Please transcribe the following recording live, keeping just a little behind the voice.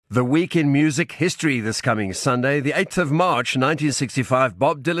The Week in Music History this coming Sunday, the 8th of March 1965,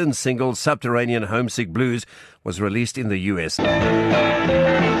 Bob Dylan's single Subterranean Homesick Blues was released in the US. John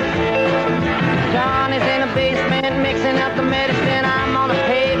is in the basement mixing up the medicine. I'm on the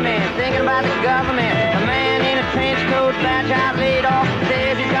pavement thinking about the government. A man in a trench coat, badge out laid off,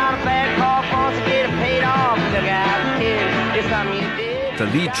 says he's got a bad cough, wants to get it paid off. Look out, kid, it's something you did. The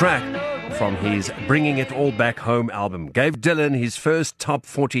lead track from his Bringing It All Back Home album gave Dylan his first top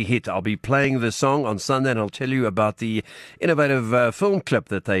 40 hit. I'll be playing the song on Sunday, and I'll tell you about the innovative film clip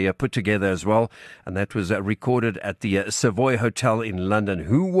that they put together as well. And that was recorded at the Savoy Hotel in London.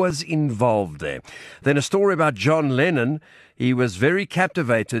 Who was involved there? Then a story about John Lennon. He was very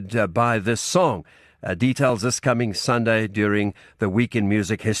captivated by this song. Details this coming Sunday during the Week in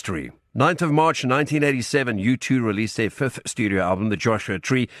Music History. 9th of March 1987, U2 released their fifth studio album, The Joshua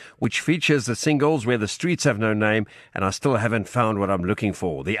Tree, which features the singles Where the Streets Have No Name and I Still Haven't Found What I'm Looking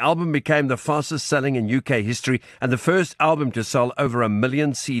For. The album became the fastest selling in UK history and the first album to sell over 1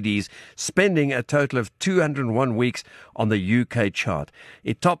 million CDs, spending a total of 201 weeks on the UK chart.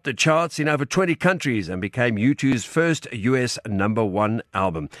 It topped the charts in over 20 countries and became U2's first US #1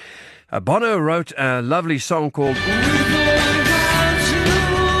 album. Bono wrote a lovely song called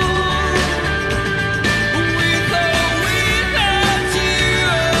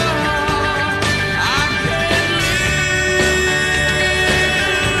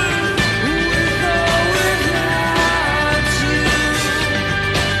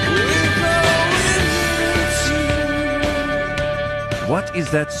What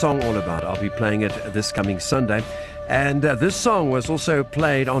is that song all about? I'll be playing it this coming Sunday. And this song was also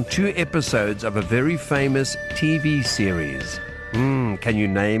played on 2 episodes of a very famous TV series. Can you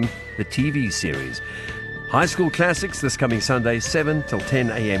name the TV series? High School Classics this coming Sunday, 7 till 10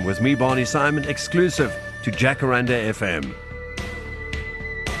 a.m. with me, Barney Simon, exclusive to Jacaranda FM.